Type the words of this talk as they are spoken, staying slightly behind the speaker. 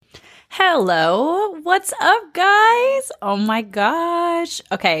Hello, what's up, guys? Oh my gosh.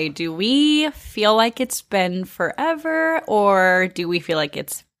 Okay, do we feel like it's been forever or do we feel like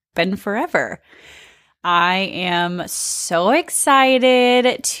it's been forever? I am so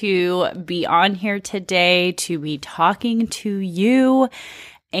excited to be on here today, to be talking to you.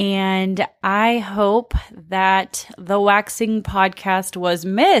 And I hope that the waxing podcast was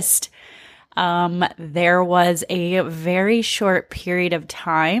missed. There was a very short period of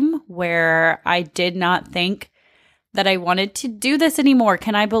time where I did not think that I wanted to do this anymore.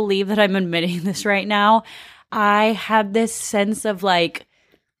 Can I believe that I'm admitting this right now? I had this sense of like,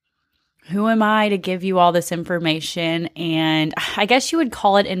 who am I to give you all this information? And I guess you would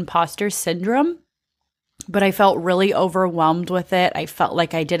call it imposter syndrome, but I felt really overwhelmed with it. I felt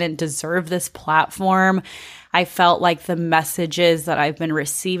like I didn't deserve this platform. I felt like the messages that I've been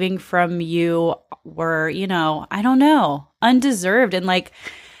receiving from you were, I don't know, undeserved. And like,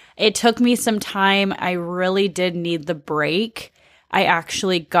 it took me some time. I really did need the break. I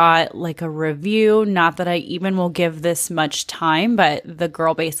actually got like a review, not that I even will give this much time, but the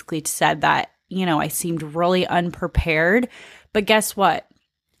girl basically said that, I seemed really unprepared. But guess what?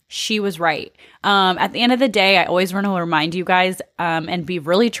 She was right. At the end of the day, I always want to remind you guys and be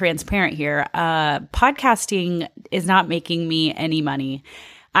really transparent here. Podcasting is not making me any money.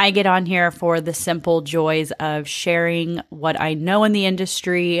 I get on here for the simple joys of sharing what I know in the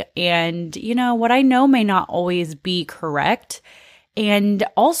industry. And, what I know may not always be correct. And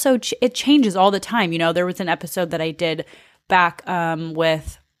also, it changes all the time. There was an episode that I did back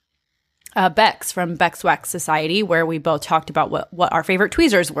with Bex from Bex Wax Society, where we both talked about what our favorite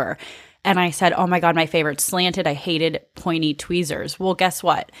tweezers were. And I said, oh my God, my favorite slanted. I hated pointy tweezers. Well, guess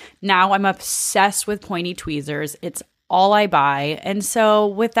what? Now I'm obsessed with pointy tweezers. It's all I buy. And so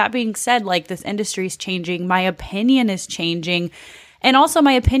with that being said, like this industry is changing. My opinion is changing. And also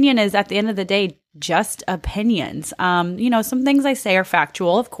my opinion is at the end of the day, just opinions. Some things I say are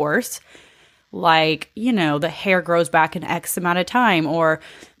factual, of course. Like, the hair grows back in X amount of time or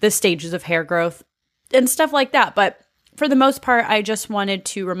the stages of hair growth and stuff like that. But for the most part, I just wanted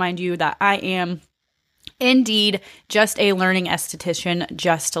to remind you that I am indeed just a learning esthetician,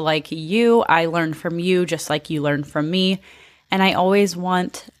 just like you. I learn from you just like you learn from me. And I always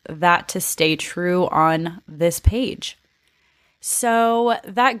want that to stay true on this page. So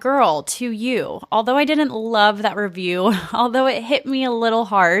that girl, to you, although I didn't love that review, although it hit me a little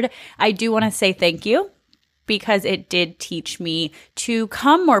hard, I do want to say thank you because it did teach me to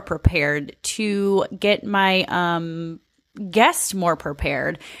come more prepared, to get my guests more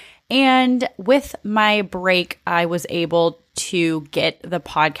prepared. And with my break, I was able to get the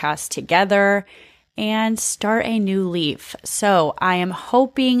podcast together and start a new leaf. So I am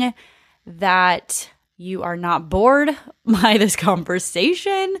hoping that you are not bored by this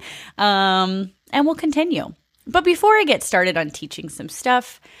conversation, and we'll continue. But before I get started on teaching some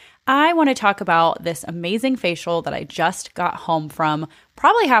stuff, I want to talk about this amazing facial that I just got home from.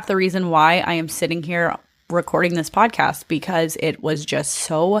 Probably half the reason why I am sitting here recording this podcast, because it was just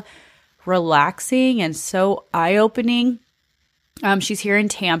so relaxing and so eye-opening. She's here in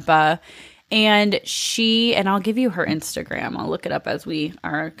Tampa. And I'll give you her Instagram. I'll look it up as we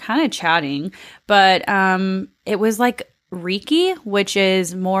are kind of chatting. But it was like Reiki, which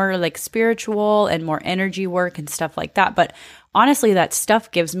is more like spiritual and more energy work and stuff like that. But honestly, that stuff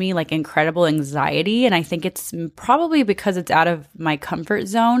gives me like incredible anxiety. And I think it's probably because it's out of my comfort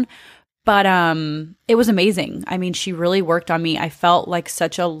zone. But it was amazing. I mean, she really worked on me. I felt like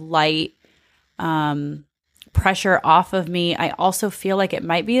such a light pressure off of me. I also feel like it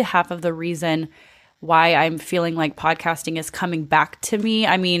might be half of the reason why I'm feeling like podcasting is coming back to me.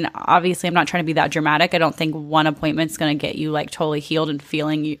 I mean, obviously I'm not trying to be that dramatic. I don't think one appointment's going to get you like totally healed and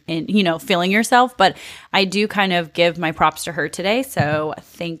feeling yourself, but I do kind of give my props to her today. So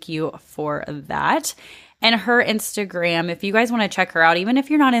thank you for that. And her Instagram, if you guys want to check her out, even if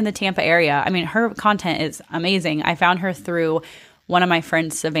you're not in the Tampa area, I mean, her content is amazing. I found her through one of my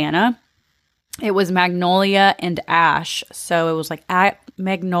friends, Savannah. It was Magnolia and Ash. So it was like at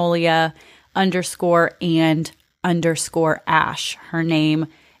Magnolia _and_Ash. Her name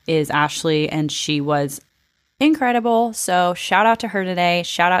is Ashley and she was incredible. So shout out to her today.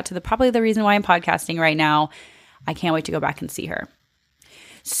 Shout out to probably the reason why I'm podcasting right now. I can't wait to go back and see her.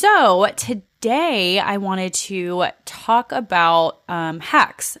 So today I wanted to talk about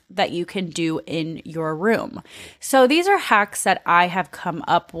hacks that you can do in your room. So these are hacks that I have come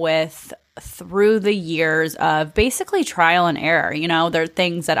up with through the years of basically trial and error. There are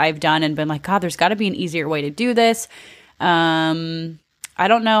things that I've done and been like, God, there's got to be an easier way to do this. I I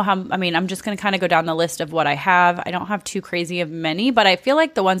don't know I'm just going to kind of go down the list of what I have. I don't have too crazy of many, but I feel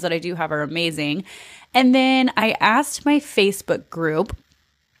like the ones that I do have are amazing. And then I asked my Facebook group,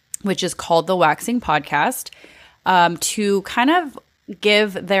 which is called The Waxing Podcast, to kind of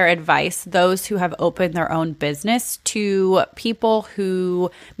give their advice, those who have opened their own business, to people who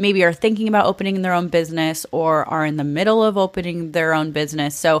maybe are thinking about opening their own business or are in the middle of opening their own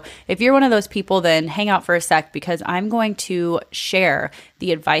business. So if you're one of those people, then hang out for a sec, because I'm going to share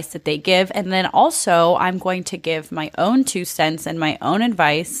the advice that they give. And then also I'm going to give my own 2 cents and my own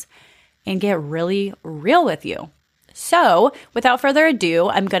advice and get really real with you. So without further ado,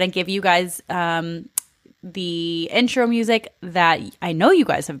 I'm going to give you guys the intro music that I know you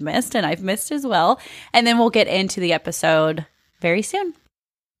guys have missed and I've missed as well. And then we'll get into the episode very soon.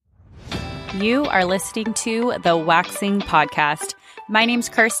 You are listening to the Waxing Podcast. My name's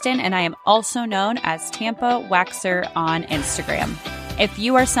Kirsten and I am also known as Tampa Waxer on Instagram. If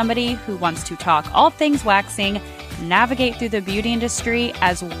you are somebody who wants to talk all things waxing, navigate through the beauty industry,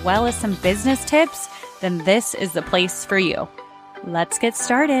 as well as some business tips, then this is the place for you. Let's get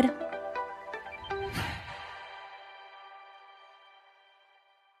started.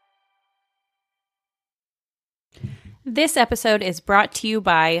 This episode is brought to you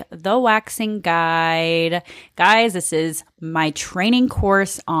by The Waxing Guide. Guys, this is my training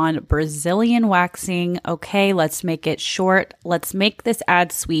course on Brazilian waxing. Okay, let's make it short. Let's make this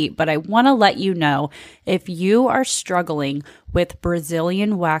ad sweet, but I want to let you know, if you are struggling with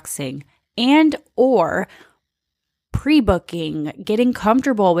Brazilian waxing and or pre-booking, getting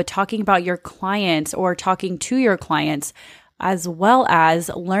comfortable with talking about your clients or talking to your clients, as well as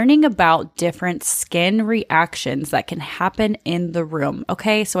learning about different skin reactions that can happen in the room.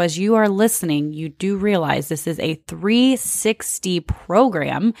 Okay, so as you are listening, you do realize this is a 360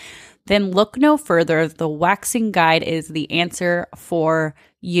 program, then look no further. The Waxing Guide is the answer for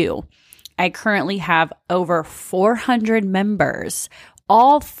you. I currently have over 400 members,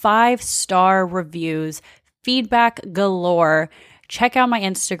 all 5-star reviews, feedback galore. Check out my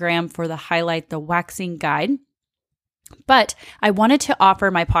Instagram for the highlight, The Waxing Guide. But I wanted to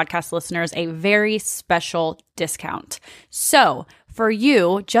offer my podcast listeners a very special discount. So for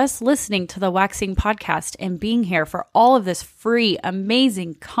you, just listening to the Waxing Podcast and being here for all of this free,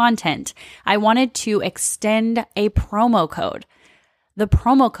 amazing content, I wanted to extend a promo code. The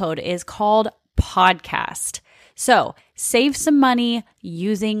promo code is called podcast. So save some money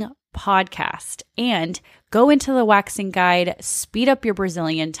using podcast and go into the Waxing Guide, speed up your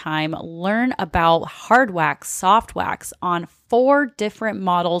Brazilian time, learn about hard wax, soft wax on 4 different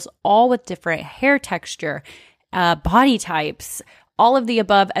models, all with different hair texture, body types, all of the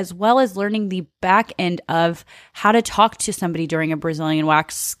above, as well as learning the back end of how to talk to somebody during a Brazilian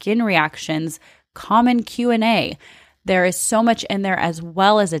wax, skin reactions, common Q&A. There is so much in there, as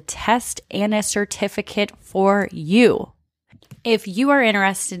well as a test and a certificate for you. If you are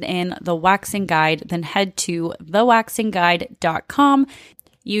interested in the Waxing Guide, then head to thewaxingguide.com,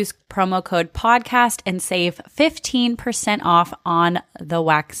 use promo code podcast, and save 15% off on the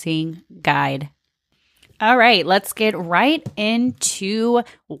Waxing Guide. All right, let's get right into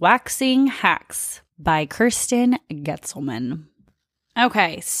Waxing Hacks by Kirsten Getzelman.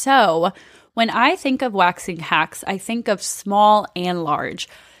 Okay, so when I think of waxing hacks, I think of small and large.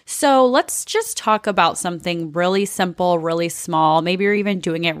 So let's just talk about something really simple, really small. Maybe you're even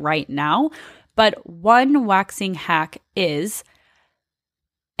doing it right now. But one waxing hack is,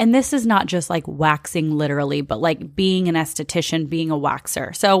 and this is not just like waxing literally, but like being an esthetician, being a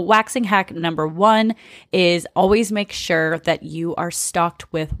waxer. So waxing hack number 1 is always make sure that you are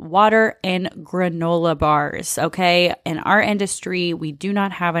stocked with water and granola bars, okay? In our industry, we do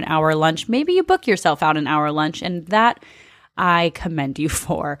not have an hour lunch. Maybe you book yourself out an hour lunch, and that I commend you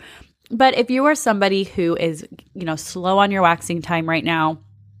for. But if you are somebody who is, slow on your waxing time right now,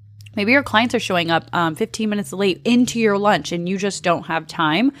 maybe your clients are showing up 15 minutes late into your lunch and you just don't have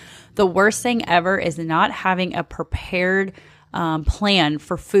time. The worst thing ever is not having a prepared plan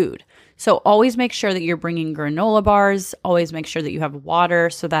for food. So always make sure that you're bringing granola bars. Always make sure that you have water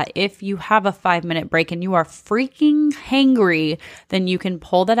so that if you have a 5-minute break and you are freaking hangry, then you can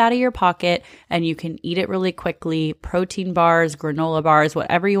pull that out of your pocket and you can eat it really quickly. Protein bars, granola bars,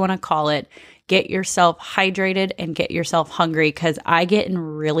 whatever you want to call it. Get yourself hydrated and get yourself hungry, because I get in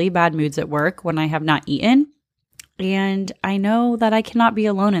really bad moods at work when I have not eaten. And I know that I cannot be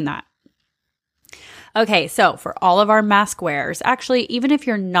alone in that. Okay, so for all of our mask wearers, actually, even if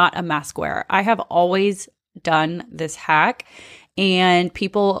you're not a mask wearer, I have always done this hack, and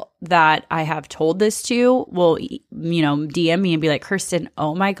people that I have told this to will, DM me and be like, Kirsten,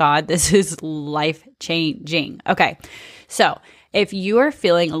 oh my God, this is life changing. Okay, so If you are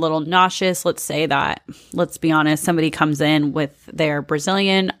feeling a little nauseous, let's say that, let's be honest, somebody comes in with their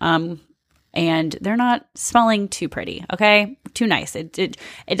Brazilian and they're not smelling too pretty, okay? Too nice. It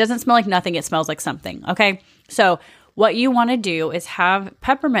doesn't smell like nothing. It smells like something, okay? So what you want to do is have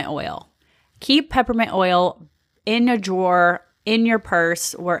peppermint oil. Keep peppermint oil in a drawer, in your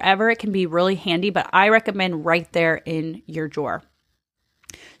purse, wherever it can be really handy, but I recommend right there in your drawer.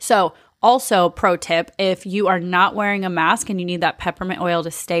 So also, pro tip, if you are not wearing a mask and you need that peppermint oil to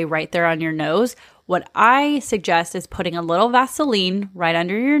stay right there on your nose, what I suggest is putting a little Vaseline right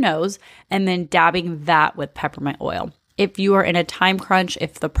under your nose and then dabbing that with peppermint oil. If you are in a time crunch,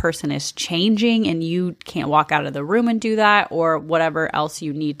 if the person is changing and you can't walk out of the room and do that, or whatever else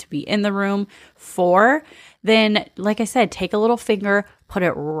you need to be in the room for, then like I said, take a little finger, put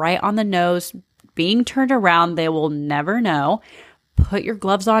it right on the nose, being turned around, they will never know. Put your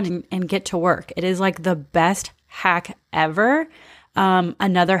gloves on and get to work. It is like the best hack ever.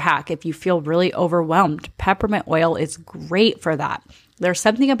 Another hack, if you feel really overwhelmed, peppermint oil is great for that. There's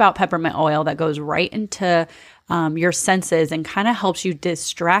something about peppermint oil that goes right into your senses and kind of helps you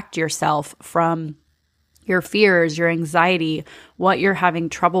distract yourself from your fears, your anxiety, what you're having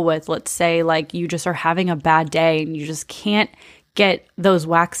trouble with. Let's say like you just are having a bad day and you just can't get those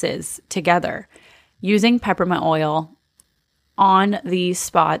waxes together. Using peppermint oil on these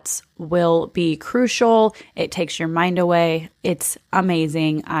spots will be crucial. It takes your mind away. It's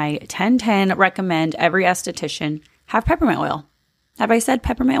amazing. I 10/10 recommend every esthetician have peppermint oil. Have I said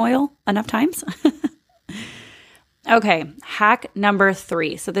peppermint oil enough times? Okay, hack number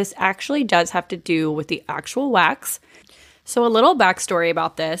 3. So this actually does have to do with the actual wax. So a little backstory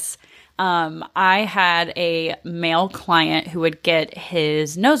about this. I had a male client who would get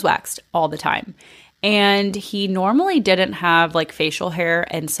his nose waxed all the time. And he normally didn't have like facial hair,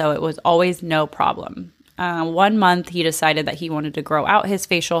 and so it was always no problem. 1 month, he decided that he wanted to grow out his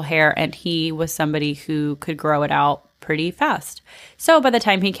facial hair, and he was somebody who could grow it out pretty fast. So by the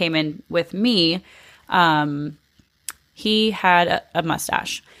time he came in with me, he had a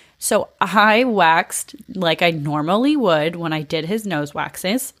mustache. So I waxed like I normally would when I did his nose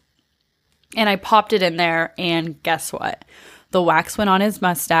waxes, and I popped it in there, and guess what? The wax went on his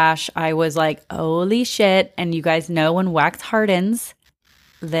mustache. I was like, holy shit. And you guys know when wax hardens,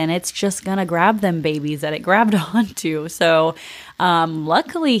 then it's just going to grab them babies that it grabbed onto. So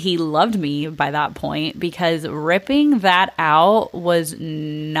luckily he loved me by that point, because ripping that out was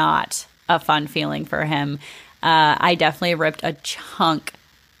not a fun feeling for him. I definitely ripped a chunk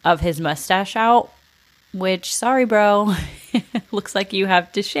of his mustache out, which, sorry, bro, looks like you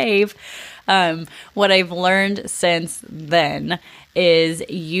have to shave. What I've learned since then is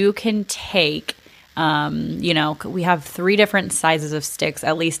you can take, we have 3 different sizes of sticks.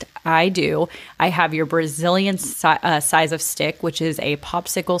 At least I do. I have your Brazilian size of stick, which is a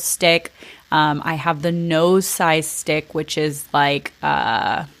popsicle stick. I have the nose size stick, which is like,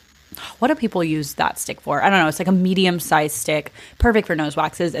 what do people use that stick for? I don't know. It's like a medium sized stick, perfect for nose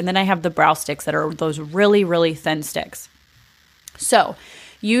waxes. And then I have the brow sticks that are those really, really thin sticks. So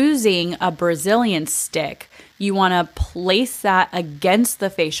using a Brazilian stick, you want to place that against the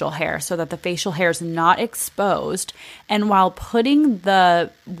facial hair so that the facial hair is not exposed. And while putting the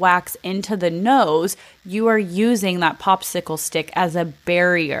wax into the nose, you are using that popsicle stick as a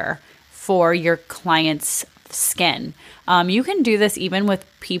barrier for your client's skin. You can do this even with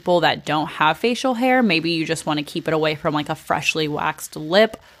people that don't have facial hair. Maybe you just want to keep it away from like a freshly waxed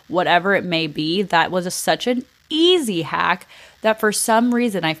lip, whatever it may be. That was such an easy hack that for some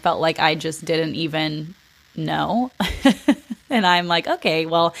reason I felt like I just didn't even know. And I'm like, okay,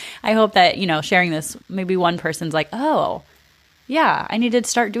 well, I hope that, sharing this, maybe one person's like, oh, yeah, I need to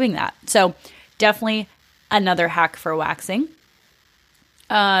start doing that. So definitely another hack for waxing.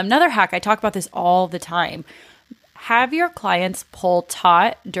 Another hack, I talk about this all the time. Have your clients pull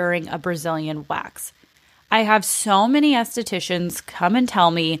taut during a Brazilian wax. I have so many estheticians come and tell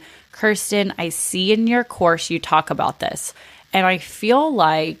me, Kirsten, I see in your course you talk about this. And I feel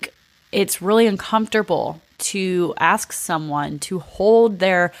like it's really uncomfortable to ask someone to hold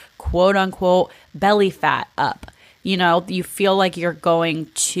their quote unquote belly fat up. You feel like you're going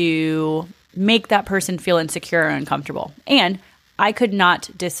to make that person feel insecure and uncomfortable. And I could not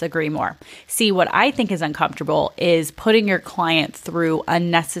disagree more. See, what I think is uncomfortable is putting your client through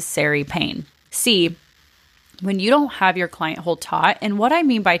unnecessary pain. See, when you don't have your client hold taut, and what I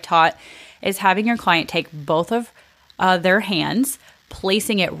mean by taut is having your client take both of their hands,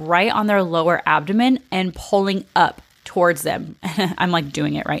 placing it right on their lower abdomen and pulling up towards them. I'm like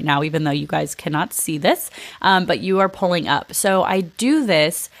doing it right now, even though you guys cannot see this, but you are pulling up. So I do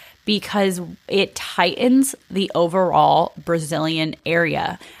this because it tightens the overall Brazilian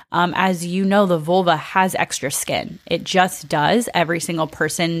area. As you know, the vulva has extra skin. It just does. Every single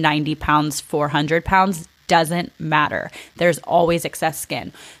person, 90 pounds, 400 pounds, doesn't matter. There's always excess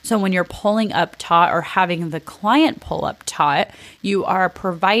skin. So when you're pulling up taut or having the client pull up taut, you are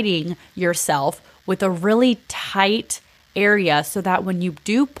providing yourself with a really tight area so that when you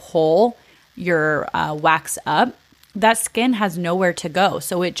do pull your wax up, that skin has nowhere to go.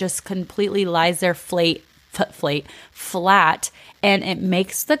 So it just completely lies there flat, and it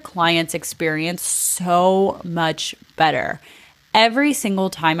makes the client's experience so much better. Every single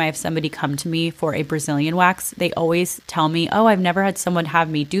time I have somebody come to me for a Brazilian wax, they always tell me, "Oh, I've never had someone have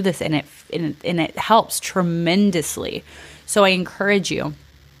me do this," and it helps tremendously. So I encourage you,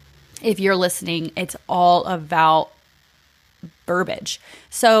 if you're listening, it's all about verbiage.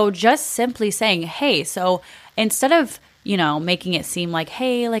 So just simply saying, "Hey," so instead of making it seem like,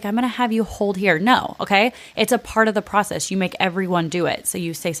 "Hey, like I'm going to have you hold here." No, okay? It's a part of the process. You make everyone do it. So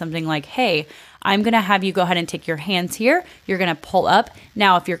you say something like, "Hey, I'm going to have you go ahead and take your hands here. You're going to pull up."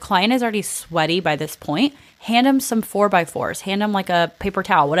 Now, if your client is already sweaty by this point, hand them some 4x4s. Hand them like a paper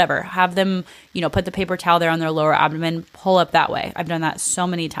towel, whatever. Have them, put the paper towel there on their lower abdomen, pull up that way. I've done that so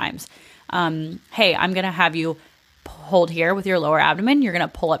many times. Hey, I'm going to have you hold here with your lower abdomen. You're going to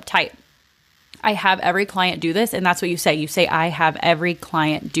pull up tight. I have every client do this, and that's what you say. You say, "I have every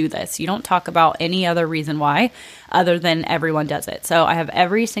client do this." You don't talk about any other reason why other than everyone does it. So I have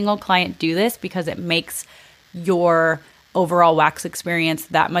every single client do this because it makes your overall wax experience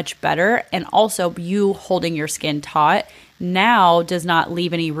that much better. And also you holding your skin taut now does not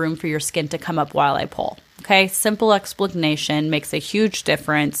leave any room for your skin to come up while I pull. Okay, simple explanation makes a huge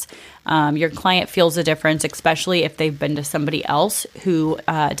difference. Your client feels a difference, especially if they've been to somebody else who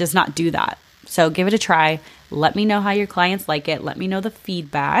does not do that. So give it a try. Let me know how your clients like it. Let me know the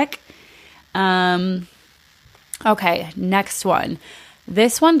feedback. Okay, next one.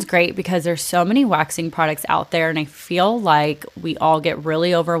 This one's great because there's so many waxing products out there, and I feel like we all get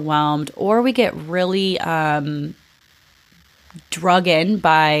really overwhelmed, or we get really drug in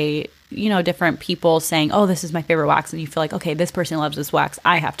by different people saying, "Oh, this is my favorite wax," and you feel like, okay, this person loves this wax,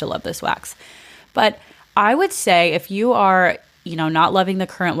 I have to love this wax. But I would say if you are not loving the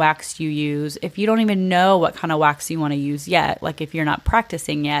current wax you use, if you don't even know what kind of wax you want to use yet, like if you're not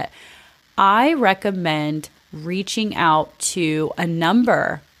practicing yet, I recommend reaching out to a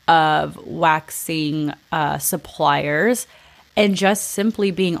number of waxing suppliers and just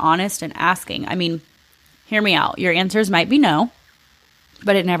simply being honest and asking. I mean, hear me out. Your answers might be no,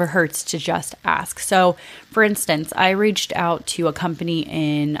 but it never hurts to just ask. So, for instance, I reached out to a company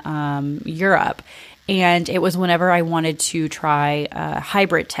in Europe, and it was whenever I wanted to try a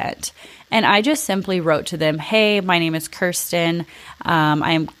hybrid tent. And I just simply wrote to them, "Hey, my name is Kirsten.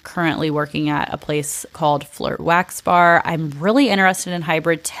 I am currently working at a place called Flirt Wax Bar. I'm really interested in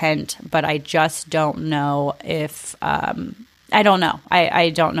hybrid tent, but I just don't know if, I don't know. I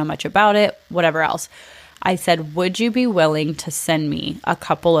don't know much about it, whatever else." I said, "Would you be willing to send me a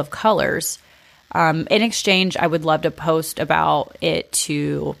couple of colors? In exchange, I would love to post about it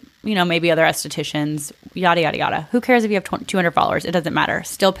to, maybe other estheticians, yada, yada, yada. Who cares if you have 200 followers? It doesn't matter.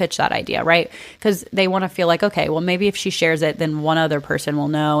 Still pitch that idea, right? Because they want to feel like, okay, well, maybe if she shares it, then one other person will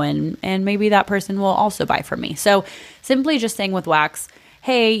know, and maybe that person will also buy from me." So simply just saying with wax,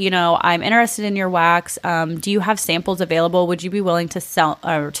 "Hey, I'm interested in your wax. Do you have samples available? Would you be willing to sell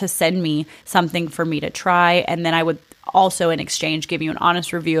or to send me something for me to try?" And then I would also, in exchange, give you an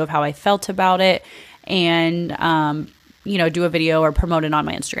honest review of how I felt about it, and do a video or promote it on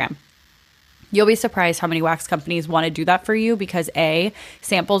my Instagram. You'll be surprised how many wax companies want to do that for you because A,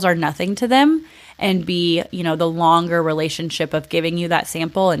 samples are nothing to them, and B, the longer relationship of giving you that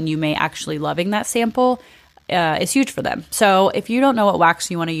sample and you may actually loving that sample is huge for them. So if you don't know what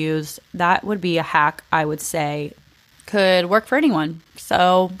wax you want to use, that would be a hack, I would say, could work for anyone.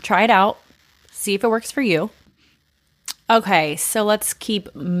 So try it out, see if it works for you. Okay, so let's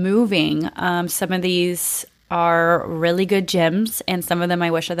keep moving. Some of these are really good gems, and some of them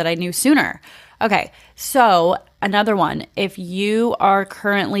I wish that I knew sooner. Okay, so another one. If you are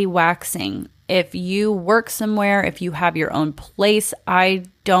currently waxing, if you work somewhere, if you have your own place, I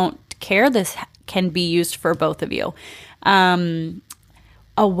don't care. This can be used for both of you. A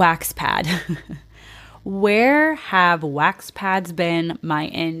wax pad. Where have wax pads been my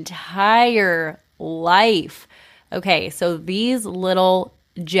entire life? Okay, so these little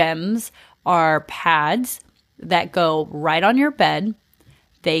gems are pads that go right on your bed.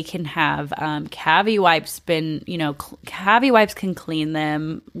 They can have Cavi wipes Cavi wipes can clean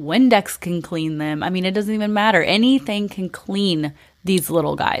them. Windex can clean them. I mean, it doesn't even matter. Anything can clean these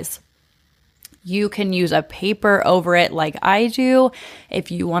little guys. You can use a paper over it like I do.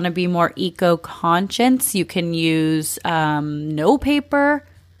 If you want to be more eco-conscious, you can use no paper.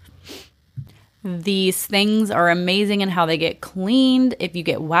 These things are amazing in how they get cleaned. If you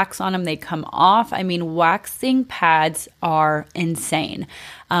get wax on them, they come off. I mean, waxing pads are insane.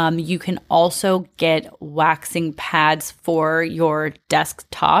 You can also get waxing pads for your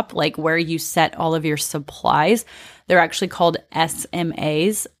desktop, like where you set all of your supplies. They're actually called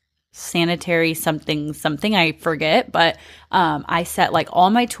SMAs. Sanitary something, I forget, but I set like all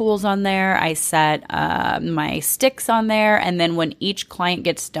my tools on there. I set my sticks on there. And then when each client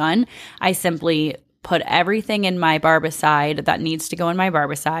gets done, I simply put everything in my barbicide that needs to go in my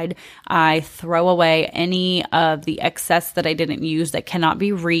barbicide. I throw away any of the excess that I didn't use that cannot be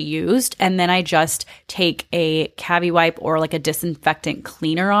reused. And then I just take a cavity wipe or like a disinfectant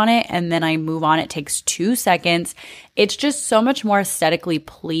cleaner on it. And then I move on. It takes 2 seconds. It's just so much more aesthetically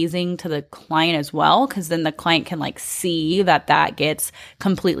pleasing to the client as well, because then the client can like see that that gets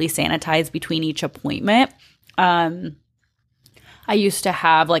completely sanitized between each appointment. I used to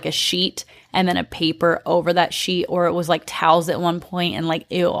have like a sheet and then a paper over that sheet, or it was like towels at one point, and like,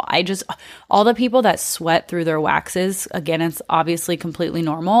 ew, all the people that sweat through their waxes, again, it's obviously completely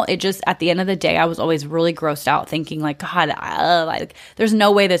normal. It just, at the end of the day, I was always really grossed out thinking like, God, like there's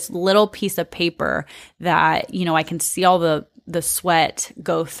no way this little piece of paper that, you know, I can see all the sweat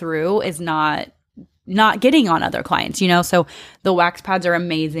go through is not getting on other clients, you know? So the wax pads are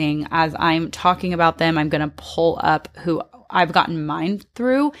amazing. As I'm talking about them, I'm going to pull up who I've gotten mine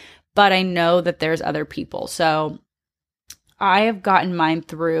through, but I know that there's other people. So I have gotten mine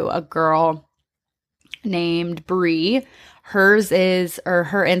through a girl named Bree. Her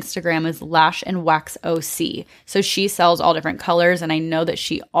Instagram is Lash and Wax OC. So she sells all different colors, and I know that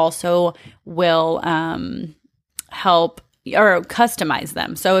she also will help or customize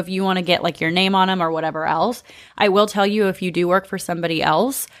them. So if you want to get like your name on them or whatever else, I will tell you, if you do work for somebody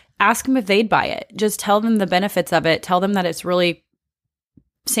else, ask them if they'd buy it. Just tell them the benefits of it. Tell them that it's really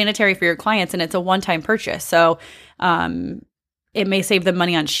sanitary for your clients and it's a one-time purchase. So it may save them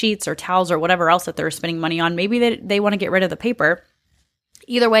money on sheets or towels or whatever else that they're spending money on. Maybe they want to get rid of the paper.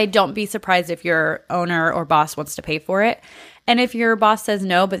 Either way, don't be surprised if your owner or boss wants to pay for it. And if your boss says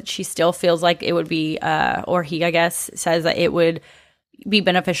no, but she still feels like it would be, or he, I guess, says that it would be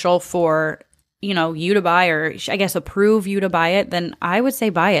beneficial for, you know, you to buy, or I guess approve you to buy it, then I would say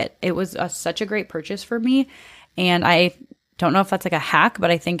buy it. It was such a great purchase for me. And I don't know if that's like a hack, but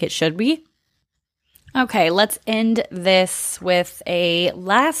I think it should be. Okay, let's end this with a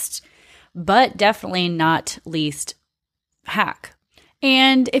last, but definitely not least, hack.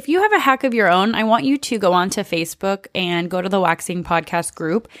 And if you have a hack of your own, I want you to go onto Facebook and go to the Waxing Podcast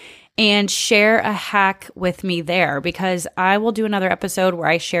group and share a hack with me there, because I will do another episode where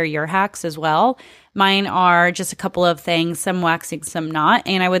I share your hacks as well. Mine are just a couple of things, some waxing, some not.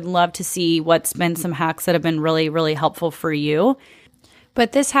 And I would love to see what's been some hacks that have been really, really helpful for you.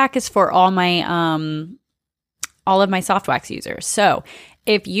 But this hack is for all of my soft wax users. So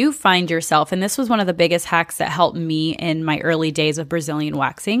if you find yourself, and this was one of the biggest hacks that helped me in my early days of Brazilian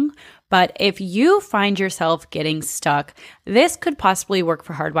waxing, but if you find yourself getting stuck, this could possibly work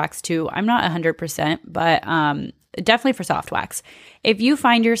for hard wax too. I'm not 100%, but definitely for soft wax. If you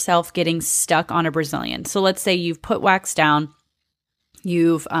find yourself getting stuck on a Brazilian, so let's say you've put wax down,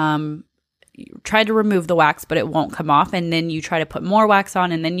 you've tried to remove the wax, but it won't come off, and then you try to put more wax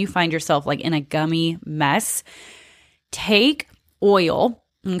on, and then you find yourself like in a gummy mess, take oil,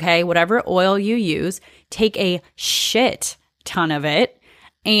 okay, whatever oil you use, take a shit ton of it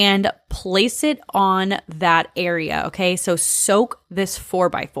and place it on that area, okay? So soak this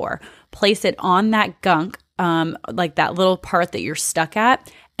 4x4, place it on that gunk, like that little part that you're stuck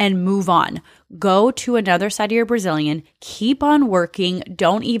at, and move on. Go to another side of your Brazilian, keep on working,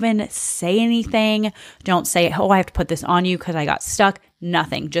 don't even say anything, don't say, oh, I have to put this on you because I got stuck,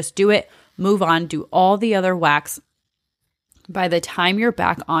 nothing. Just do it, move on, do all the other wax. By the time you're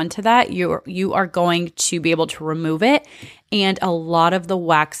back onto that, you are going to be able to remove it, and a lot of the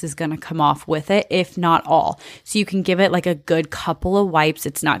wax is going to come off with it, if not all. So you can give it like a good couple of wipes.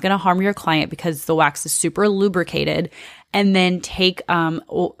 It's not going to harm your client because the wax is super lubricated. And then take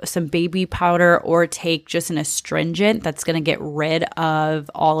some baby powder, or take just an astringent that's going to get rid of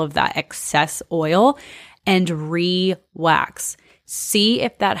all of that excess oil, and re-wax. See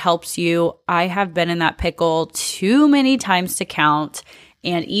if that helps you. I have been in that pickle too many times to count.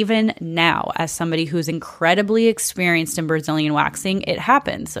 And even now, as somebody who's incredibly experienced in Brazilian waxing, it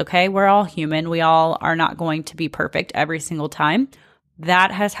happens, okay? We're all human. We all are not going to be perfect every single time.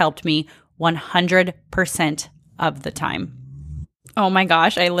 That has helped me 100% of the time. Oh my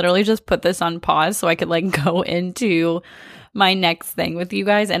gosh, I literally just put this on pause so I could like go into my next thing with you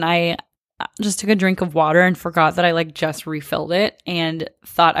guys. And I just took a drink of water and forgot that I like just refilled it and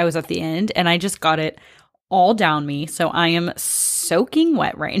thought I was at the end. And I just got it all down me. So I am soaking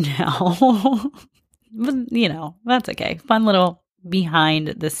wet right now. But, you know, that's okay. Fun little behind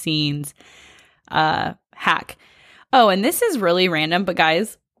the scenes hack. Oh, and this is really random, but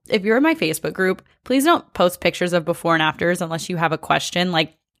guys, if you're in my Facebook group, please don't post pictures of before and afters unless you have a question.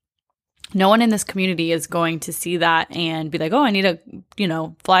 Like, no one in this community is going to see that and be like, oh, I need to, you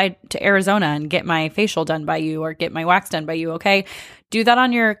know, fly to Arizona and get my facial done by you or get my wax done by you. Okay. Do that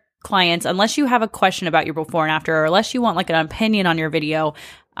on your clients unless you have a question about your before and after, or unless you want like an opinion on your video.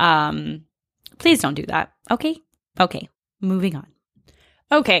 Please don't do that. Okay. Okay. Moving on.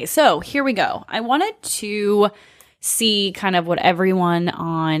 Okay. So here we go. I wanted to see kind of what everyone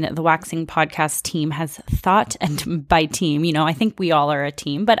on the Waxing Podcast team has thought. And by team, you know, I think we all are a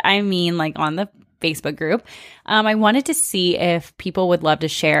team, but I mean like on the Facebook group. I wanted to see if people would love to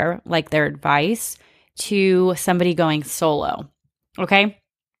share like their advice to somebody going solo. Okay.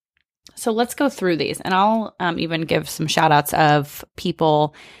 So let's go through these and I'll even give some shout outs of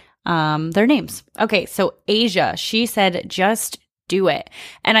people, their names. Okay. So Asia, she said, just do it.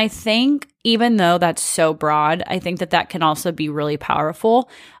 And I think even though that's so broad, I think that can also be really powerful.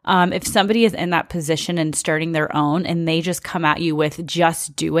 If somebody is in that position and starting their own and they just come at you with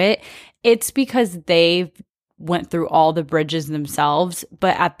just do it, it's because they've went through all the bridges themselves,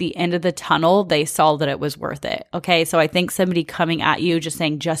 but at the end of the tunnel, they saw that it was worth it. Okay. So I think somebody coming at you just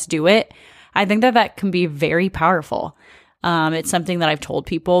saying, just do it. I think that can be very powerful. It's something that I've told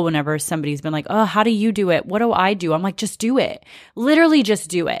people whenever somebody's been like, oh, how do you do it? What do I do? I'm like, just do it. Literally just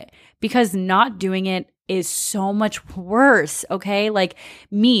do it, because not doing it is so much worse. Okay. Like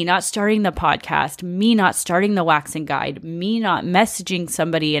me not starting the podcast, me not starting the waxing guide, me not messaging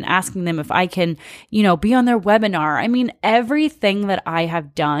somebody and asking them if I can, you know, be on their webinar. I mean, everything that I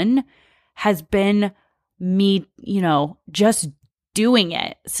have done has been me, you know, just doing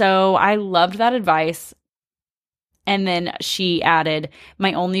it. So I loved that advice. And then she added,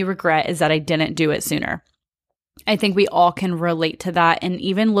 my only regret is that I didn't do it sooner. I think we all can relate to that. And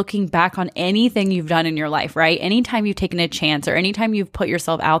even looking back on anything you've done in your life, right? Anytime you've taken a chance or anytime you've put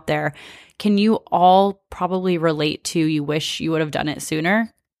yourself out there, can you all probably relate to you wish you would have done it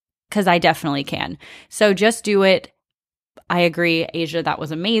sooner? Because I definitely can. So just do it. I agree, Asia, that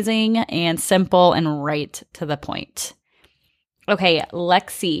was amazing and simple and right to the point. Okay,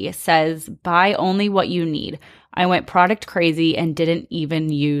 Lexi says, buy only what you need. I went product crazy and didn't even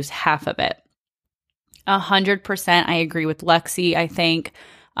use half of it. 100% I agree with Lexi. I think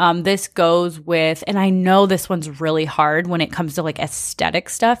this goes with, and I know this one's really hard when it comes to like aesthetic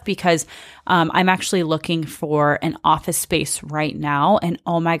stuff, because I'm actually looking for an office space right now. And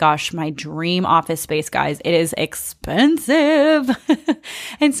oh my gosh, my dream office space, guys, it is expensive.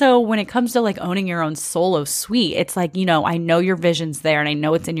 And so when it comes to like owning your own solo suite, it's like, you know, I know your vision's there and I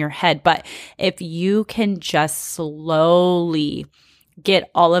know it's in your head, but if you can just slowly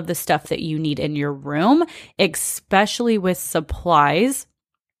get all of the stuff that you need in your room, especially with supplies,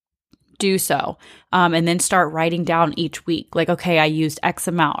 do so. And then start writing down each week, like, okay, I used X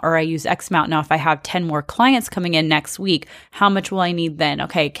amount or I used X amount. Now, if I have 10 more clients coming in next week, how much will I need then?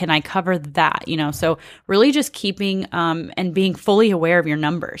 Okay, can I cover that? You know, so really just keeping and being fully aware of your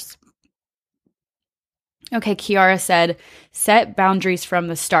numbers. Okay, Kiara said, set boundaries from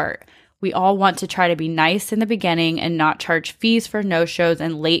the start. We all want to try to be nice in the beginning and not charge fees for no-shows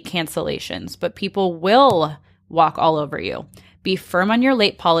and late cancellations, but people will walk all over you. Be firm on your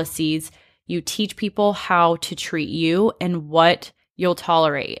late policies. You teach people how to treat you and what you'll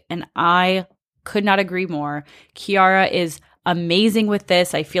tolerate. And I could not agree more. Kiara is amazing with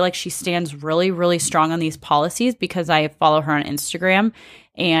this. I feel like she stands really, really strong on these policies because I follow her on Instagram,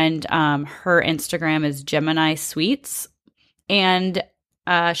 and her Instagram is Gemini Sweets. And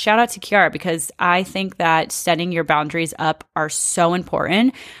shout out to Kiara, because I think that setting your boundaries up are so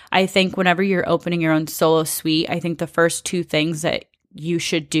important. I think whenever you're opening your own solo suite, I think the first two things that you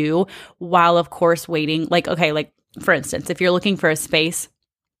should do, while of course waiting, like, okay, like for instance, if you're looking for a space,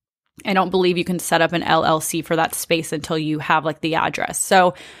 I don't believe you can set up an LLC for that space until you have like the address.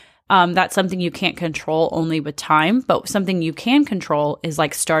 So that's something you can't control only with time, but something you can control is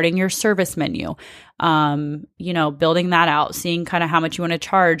like starting your service menu, building that out, seeing kind of how much you want to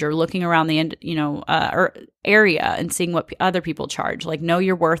charge, or looking around the, or area and seeing what other people charge. Like, know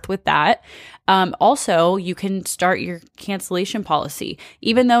your worth with that. Also, you can start your cancellation policy.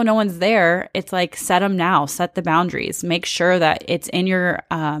 Even though no one's there, it's like, set them now, set the boundaries, make sure that it's in your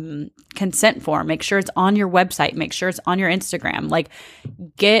consent form, make sure it's on your website, make sure it's on your Instagram. Like,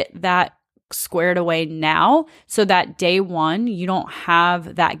 get that squared away now so that day one, you don't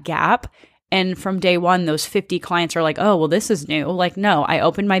have that gap. And from day one, those 50 clients are like, oh, well, this is new. Like, no, I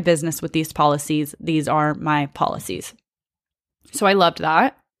opened my business with these policies. These are my policies. So I loved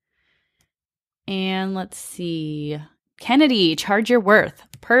that. And let's see. Kennedy, charge your worth.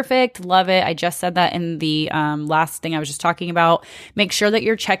 Perfect. Love it. I just said that in the last thing I was just talking about. Make sure that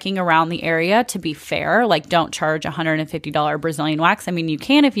you're checking around the area to be fair. Like, don't charge $150 Brazilian wax. I mean, you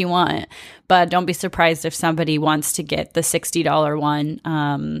can if you want, but don't be surprised if somebody wants to get the $60 one,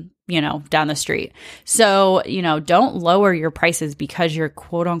 down the street. So, don't lower your prices because you're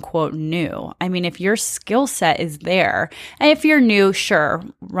quote unquote new. I mean, if your skill set is there, and if you're new, sure,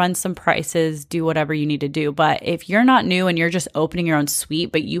 run some prices, do whatever you need to do. But if you're not new and you're just opening your own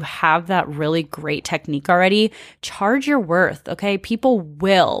suite, but you have that really great technique already, charge your worth. Okay. People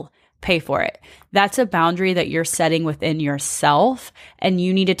will pay for it. That's a boundary that you're setting within yourself, and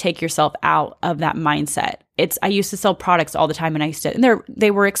you need to take yourself out of that mindset. I used to sell products all the time, and they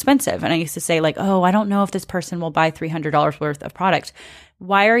were expensive. And I used to say like, oh, I don't know if this person will buy $300 worth of product.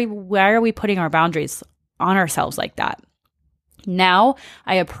 Why are we putting our boundaries on ourselves like that? Now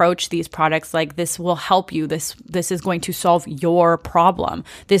I approach these products like, this will help you. This is going to solve your problem.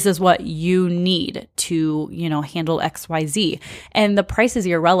 This is what you need to, handle XYZ. And the price is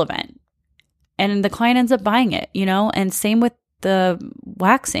irrelevant. And the client ends up buying it, and same with the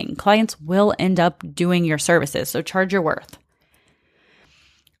waxing. Clients will end up doing your services. So charge your worth.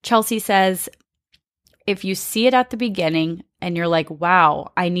 Chelsea says, if you see it at the beginning and you're like,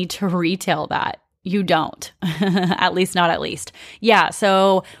 wow, I need to retail that, you don't, at least. Yeah.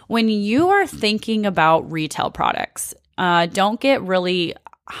 So when you are thinking about retail products, don't get really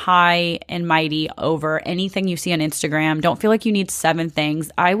high and mighty over anything you see on Instagram. Don't feel like you need 7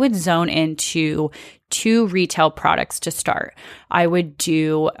 things. I would zone into 2 retail products to start. I would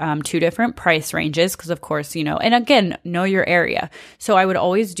do 2 different price ranges because, of course, and again, know your area. So I would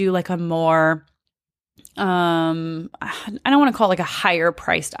always do like a more I don't want to call it like a higher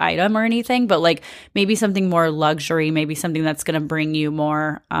priced item or anything, but like maybe something more luxury, maybe something that's going to bring you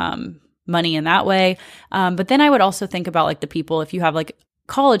more money in that way. But then I would also think about like the people, if you have like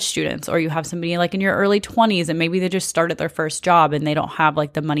college students, or you have somebody like in your early 20s and maybe they just started their first job and they don't have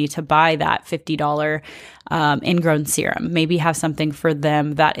like the money to buy that $50 ingrown serum. Maybe have something for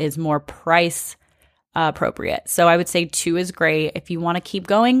them that is more price appropriate. So I would say 2 is great. If you want to keep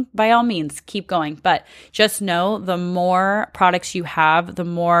going, by all means, keep going. But just know the more products you have, the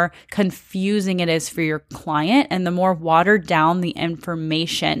more confusing it is for your client, and the more watered down the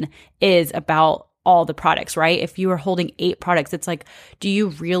information is about all the products, right? If you are holding 8 products, it's like, do you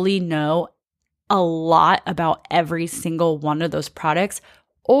really know a lot about every single one of those products?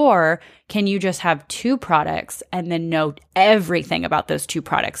 Or can you just have 2 products and then know everything about those 2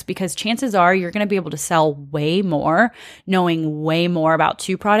 products? Because chances are you're going to be able to sell way more, knowing way more about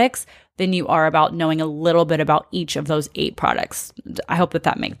 2 products than you are about knowing a little bit about each of those 8 products. I hope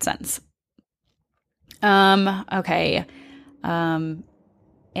that made sense. Okay.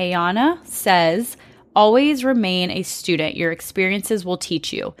 Ayana says, always remain a student. Your experiences will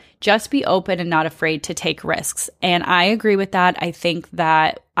teach you. Just be open and not afraid to take risks. And I agree with that. I think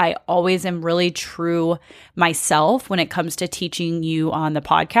that I always am really true myself when it comes to teaching you on the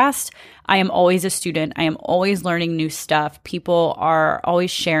podcast. I am always a student. I am always learning new stuff. People are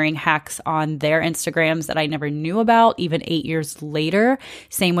always sharing hacks on their Instagrams that I never knew about, even 8 years later.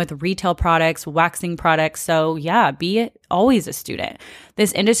 Same with retail products, waxing products. So yeah, be always a student.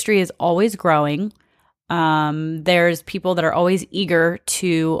 This industry is always growing. There's people that are always eager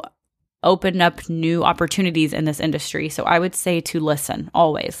to open up new opportunities in this industry. So I would say to listen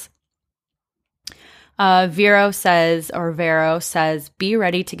always. Vero says, be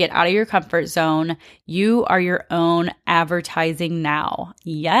ready to get out of your comfort zone. You are your own advertising now.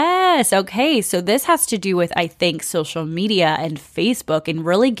 Yes. Okay. So this has to do with, I think, social media and Facebook and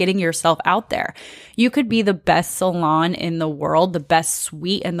really getting yourself out there. You could be the best salon in the world, the best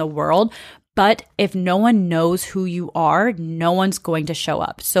suite in the world, but if no one knows who you are, no one's going to show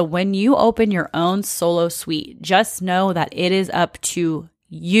up. So when you open your own solo suite, just know that it is up to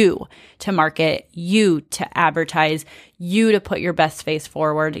you to market, you to advertise, you to put your best face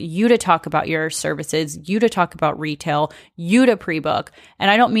forward, you to talk about your services, you to talk about retail, you to pre-book.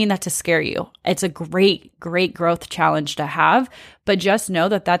 And I don't mean that to scare you. It's a great, great growth challenge to have, but just know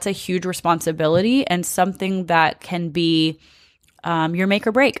that that's a huge responsibility and something that can be your make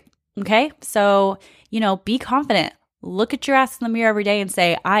or break. Okay. So, be confident. Look at your ass in the mirror every day and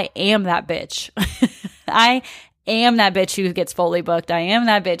say, I am that bitch. I am that bitch who gets fully booked. I am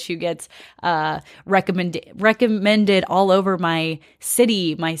that bitch who gets recommended all over my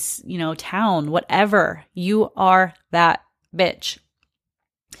city, my town, whatever. You are that bitch.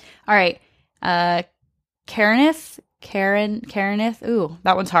 All right. Karenith. Ooh,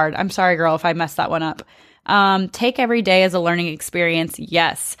 that one's hard. I'm sorry, girl, if I messed that one up. Take every day as a learning experience.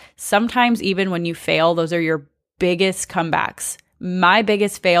 Yes. Sometimes even when you fail, those are your biggest comebacks. My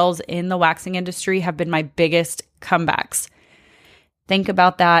biggest fails in the waxing industry have been my biggest comebacks. Think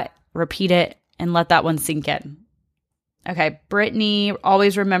about that, repeat it, and let that one sink in. Okay, Brittany,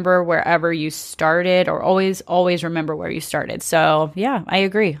 always remember wherever you started, or always remember where you started. So yeah, I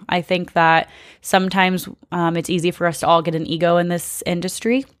agree. I think that sometimes it's easy for us to all get an ego in this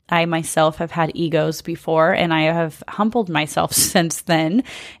industry. I myself have had egos before, and I have humbled myself since then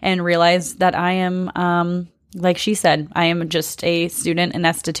and realized that I am, like she said, I am just a student, an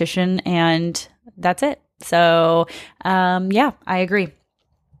esthetician, and that's it. So yeah, I agree.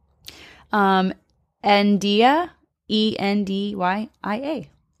 Endia, Endyia.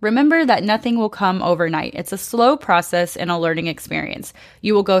 Remember that nothing will come overnight. It's a slow process and a learning experience.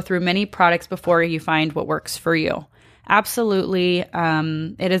 You will go through many products before you find what works for you. Absolutely.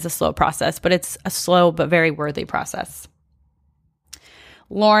 It is a slow process, but it's a slow but very worthy process.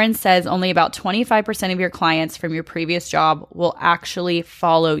 Lauren says only about 25% of your clients from your previous job will actually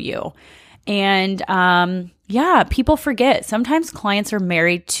follow you. And yeah, people forget. Sometimes clients are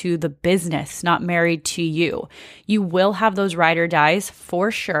married to the business, not married to you. You will have those ride or dies for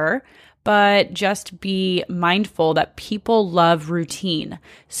sure, but just be mindful that people love routine.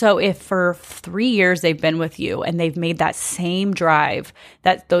 So if for 3 years they've been with you and they've made that same drive,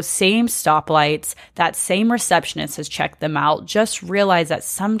 that those same stoplights, that same receptionist has checked them out, just realize that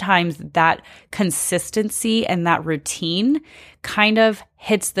sometimes that consistency and that routine kind of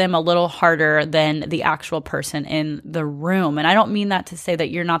hits them a little harder than the actual person in the room. And I don't mean that to say that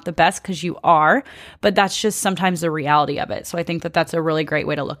you're not the best, because you are, but that's just sometimes the reality of it. So I think that that's a really great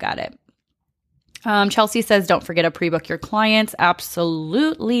way to look at it. Chelsea says, don't forget to pre-book your clients.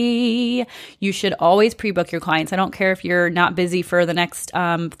 Absolutely. You should always pre-book your clients. I don't care if you're not busy for the next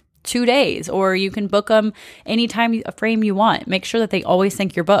 2 days, or you can book them anytime a frame you want. Make sure that they always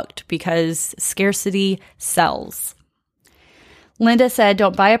think you're booked, because scarcity sells. Linda said,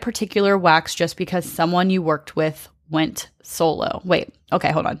 don't buy a particular wax just because someone you worked with went solo. Wait,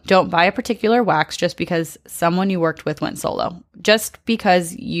 okay, hold on. Don't buy a particular wax just because someone you worked with went solo. Just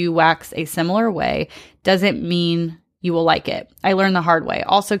because you wax a similar way doesn't mean you will like it. I learned the hard way.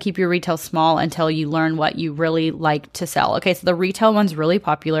 Also, keep your retail small until you learn what you really like to sell. Okay, so the retail one's really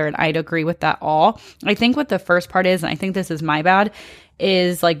popular, and I'd agree with that all. I think what the first part is, and I think this is my bad,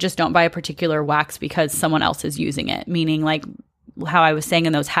 is like just don't buy a particular wax because someone else is using it. Meaning, like how I was saying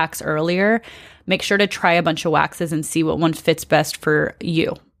in those hacks earlier, make sure to try a bunch of waxes and see what one fits best for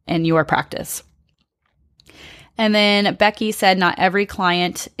you and your practice. And then Becky said, not every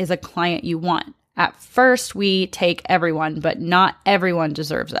client is a client you want. At first, we take everyone, but not everyone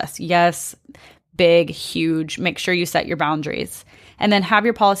deserves us. Yes, big, huge. Make sure you set your boundaries. And then have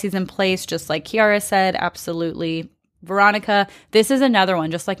your policies in place, just like Kiara said. Absolutely. Veronica, this is another one,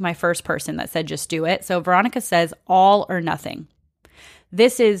 just like my first person that said just do it. So Veronica says all or nothing.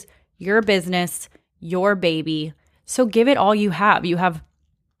 This is your business, your baby. So give it all you have. You have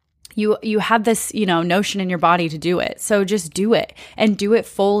this, notion in your body to do it. So just do it, and do it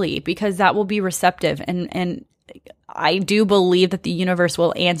fully, because that will be receptive. And I do believe that the universe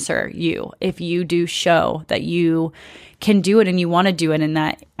will answer you if you do show that you can do it and you want to do it. And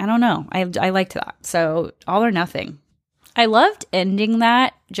that, I don't know, I liked that. So all or nothing. I loved ending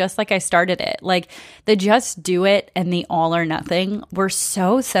that just like I started it. Like the just do it and the all or nothing were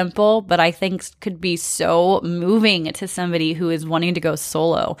so simple, but I think could be so moving to somebody who is wanting to go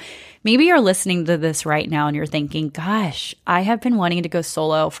solo. Maybe you're listening to this right now and you're thinking, gosh, I have been wanting to go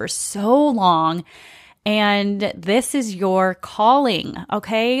solo for so long, and this is your calling,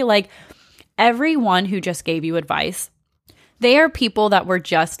 okay? Like everyone who just gave you advice, they are people that were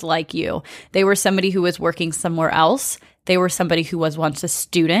just like you. They were somebody who was working somewhere else. They were somebody who was once a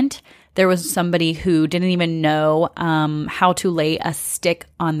student. There was somebody who didn't even know how to lay a stick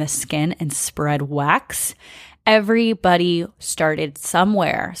on the skin and spread wax. Everybody started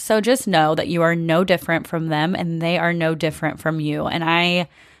somewhere. So just know that you are no different from them and they are no different from you. And I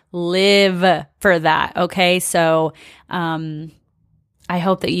live for that. Okay. So, I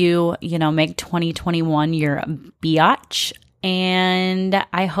hope that you make 2021 your biatch. And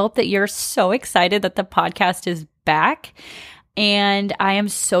I hope that you're so excited that the podcast is back. And I am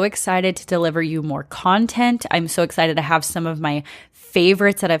so excited to deliver you more content. I'm so excited to have some of my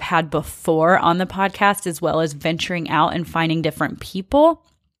favorites that I've had before on the podcast, as well as venturing out and finding different people.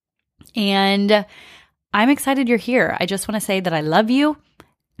 And I'm excited you're here. I just want to say that I love you,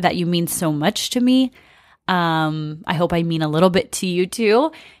 that you mean so much to me. I hope I mean a little bit to you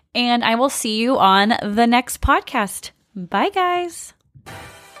too. And I will see you on the next podcast. Bye, guys.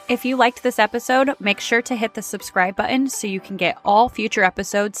 If you liked this episode, make sure to hit the subscribe button so you can get all future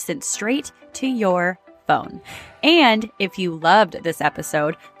episodes sent straight to your phone. And if you loved this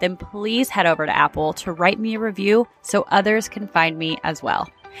episode, then please head over to Apple to write me a review so others can find me as well.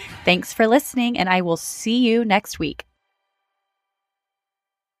 Thanks for listening, and I will see you next week.